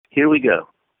Here we go.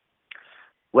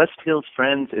 West Hills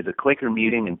Friends is a Quaker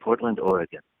meeting in Portland,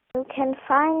 Oregon. You can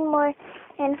find more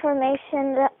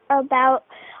information about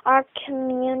our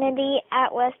community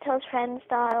at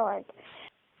westhillsfriends.org.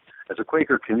 As a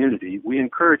Quaker community, we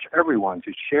encourage everyone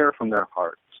to share from their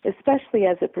hearts, especially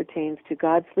as it pertains to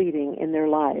God's leading in their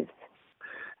lives.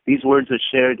 These words are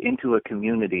shared into a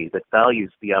community that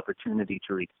values the opportunity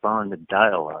to respond and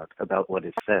dialogue about what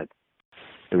is said.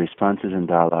 The responses and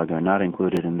dialogue are not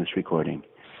included in this recording.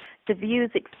 The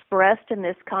views expressed in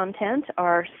this content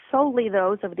are solely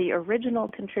those of the original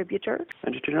contributor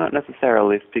and do not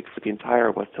necessarily speak for the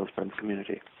entire West Hills Friends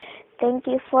community. Thank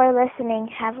you for listening.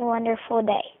 Have a wonderful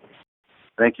day.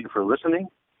 Thank you for listening.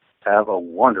 Have a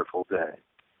wonderful day.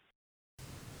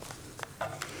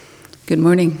 Good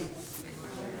morning.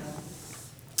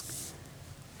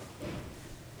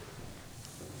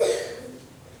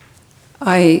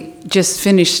 I just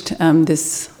finished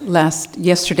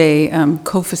yesterday,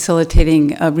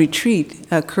 co-facilitating a retreat,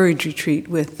 a courage retreat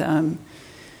with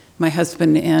my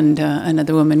husband and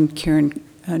another woman, Karen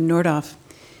Nordoff.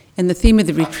 And the theme of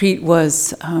the retreat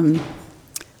was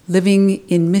living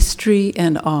in mystery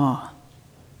and awe.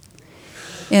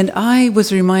 And I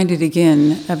was reminded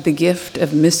again of the gift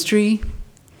of mystery,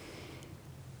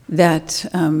 that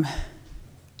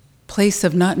place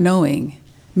of not knowing.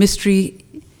 Mystery,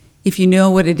 if you know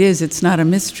what it is, it's not a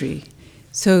mystery.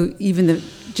 So even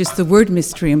just the word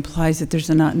mystery implies that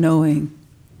there's a not knowing.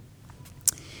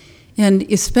 And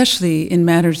especially in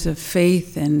matters of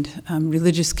faith and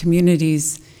religious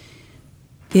communities,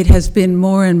 it has been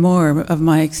more and more of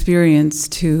my experience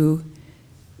to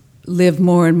live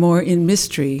more and more in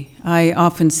mystery. I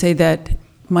often say that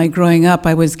my growing up,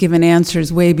 I was given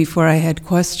answers way before I had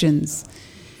questions.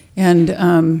 And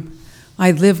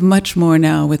I live much more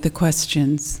now with the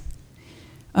questions.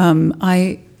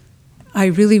 I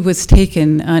really was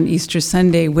taken on Easter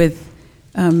Sunday with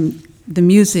the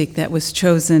music that was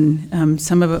chosen.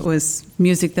 Some of it was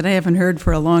music that I haven't heard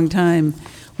for a long time.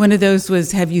 One of those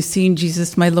was, "Have you seen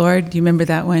Jesus, my Lord?" Do you remember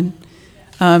that one?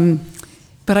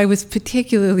 But I was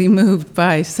particularly moved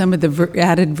by some of the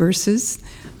added verses.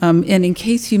 And in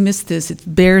case you missed this, it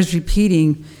bears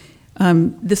repeating.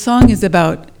 The song is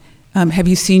about, "Have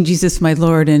you seen Jesus, my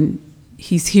Lord?" And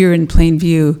he's here in plain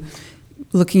view,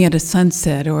 looking at a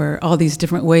sunset or all these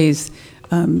different ways.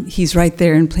 He's right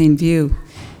there in plain view.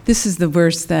 This is the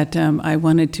verse that I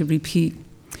wanted to repeat.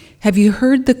 "Have you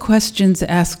heard the questions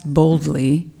asked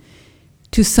boldly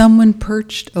to someone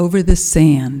perched over the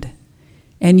sand,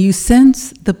 and you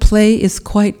sense the play is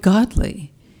quite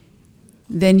godly?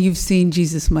 Then you've seen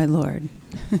Jesus, my Lord."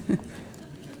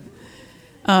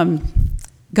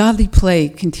 Godly play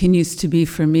continues to be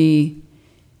for me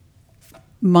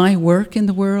my work in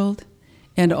the world,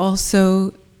 and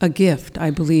also a gift,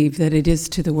 I believe, that it is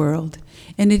to the world.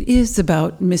 And it is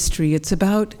about mystery. It's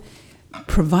about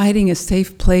providing a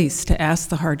safe place to ask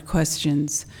the hard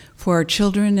questions for our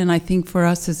children, and I think for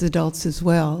us as adults as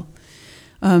well.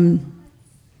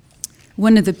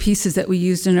 One of the pieces that we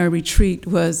used in our retreat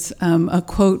was a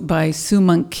quote by Sue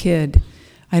Monk Kidd.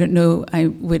 I don't know, I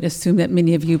would assume that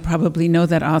many of you probably know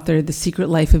that author, The Secret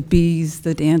Life of Bees,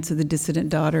 The Dance of the Dissident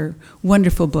Daughter,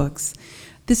 wonderful books.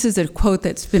 This is a quote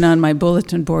that's been on my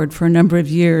bulletin board for a number of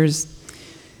years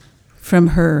from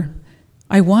her.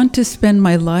 "I want to spend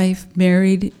my life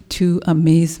married to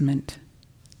amazement.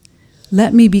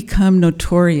 Let me become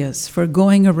notorious for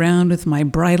going around with my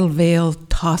bridal veil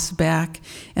tossed back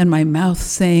and my mouth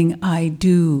saying, 'I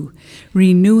do,'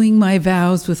 renewing my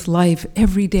vows with life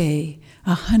every day,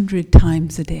 100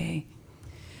 times a day."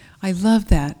 I love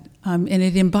that, and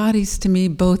it embodies to me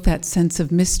both that sense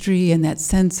of mystery and that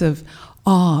sense of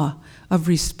awe, of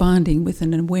responding with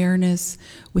an awareness,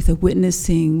 with a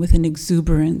witnessing, with an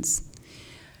exuberance.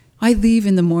 I leave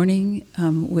in the morning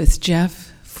with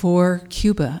Jeff for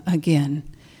Cuba again.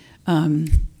 A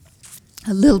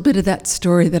little bit of that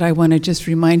story that I want to just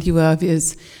remind you of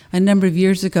is a number of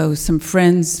years ago, some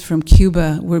friends from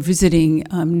Cuba were visiting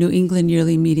New England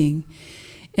Yearly Meeting,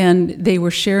 and they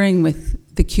were sharing with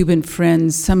the Cuban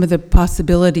friends some of the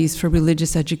possibilities for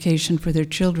religious education for their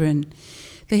children.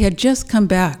 They had just come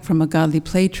back from a godly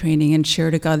play training and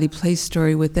shared a godly play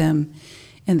story with them.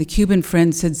 And the Cuban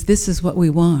friend said, "This is what we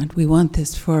want. We want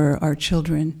this for our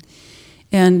children."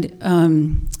 And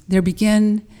there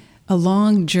began a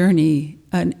long journey,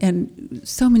 and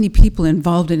so many people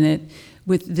involved in it,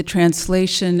 with the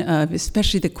translation of,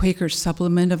 especially the Quaker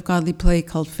supplement of godly play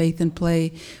called Faith and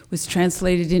Play, was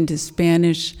translated into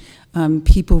Spanish.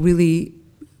 People really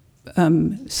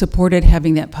supported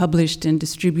having that published and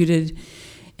distributed.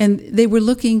 And they were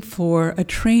looking for a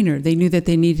trainer. They knew that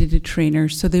they needed a trainer,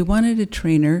 so they wanted a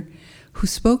trainer who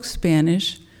spoke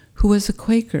Spanish, who was a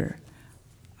Quaker.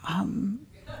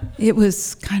 It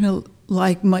was kind of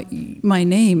like my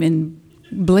name in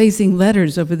blazing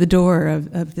letters over the door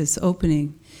of this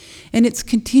opening. And it's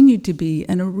continued to be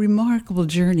a remarkable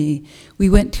journey. We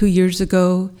went 2 years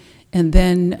ago, and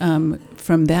then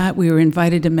from that we were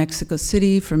invited to Mexico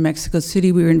City. From Mexico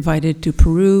City we were invited to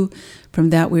Peru. From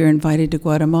that we were invited to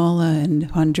Guatemala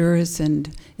and Honduras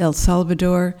and El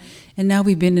Salvador. And now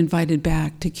we've been invited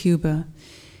back to Cuba.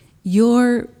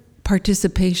 Your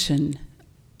participation,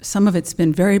 some of it's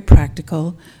been very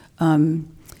practical.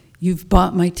 You've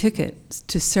bought my ticket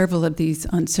to several of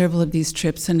these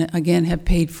trips, and again have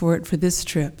paid for it for this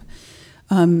trip.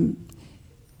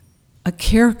 A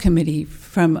care committee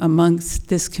from amongst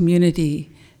this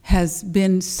community has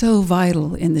been so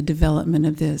vital in the development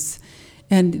of this.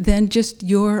 And then just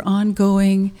your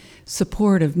ongoing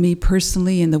support of me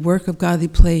personally and the work of Godly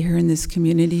Play here in this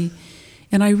community.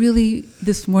 And I really,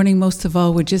 this morning, most of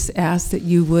all, would just ask that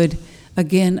you would,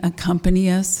 again, accompany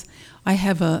us. I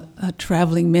have a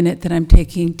traveling minute that I'm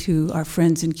taking to our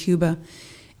friends in Cuba,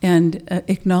 and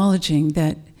acknowledging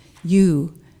that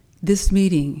you, this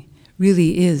meeting,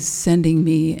 really is sending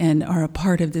me and are a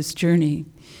part of this journey.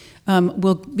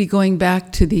 We'll be going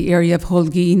back to the area of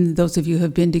Holguin, those of you who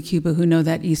have been to Cuba who know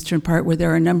that eastern part where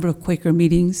there are a number of Quaker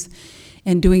meetings,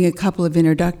 and doing a couple of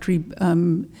introductory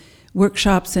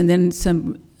workshops and then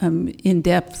some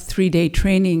in-depth 3-day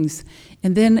trainings.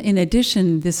 And then in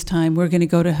addition, this time, we're going to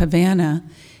go to Havana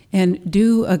and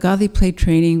do a Godly Play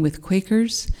training with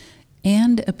Quakers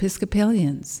and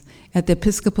Episcopalians at the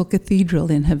Episcopal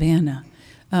Cathedral in Havana,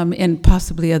 and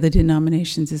possibly other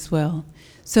denominations as well.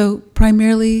 So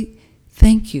primarily,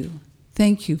 thank you.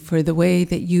 Thank you for the way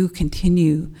that you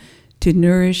continue to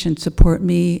nourish and support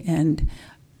me, and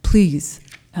please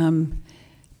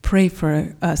pray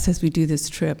for us as we do this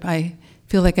trip. I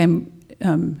feel like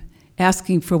I'm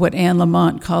asking for what Anne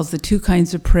Lamott calls the 2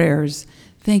 kinds of prayers.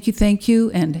 Thank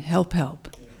you, and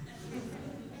help.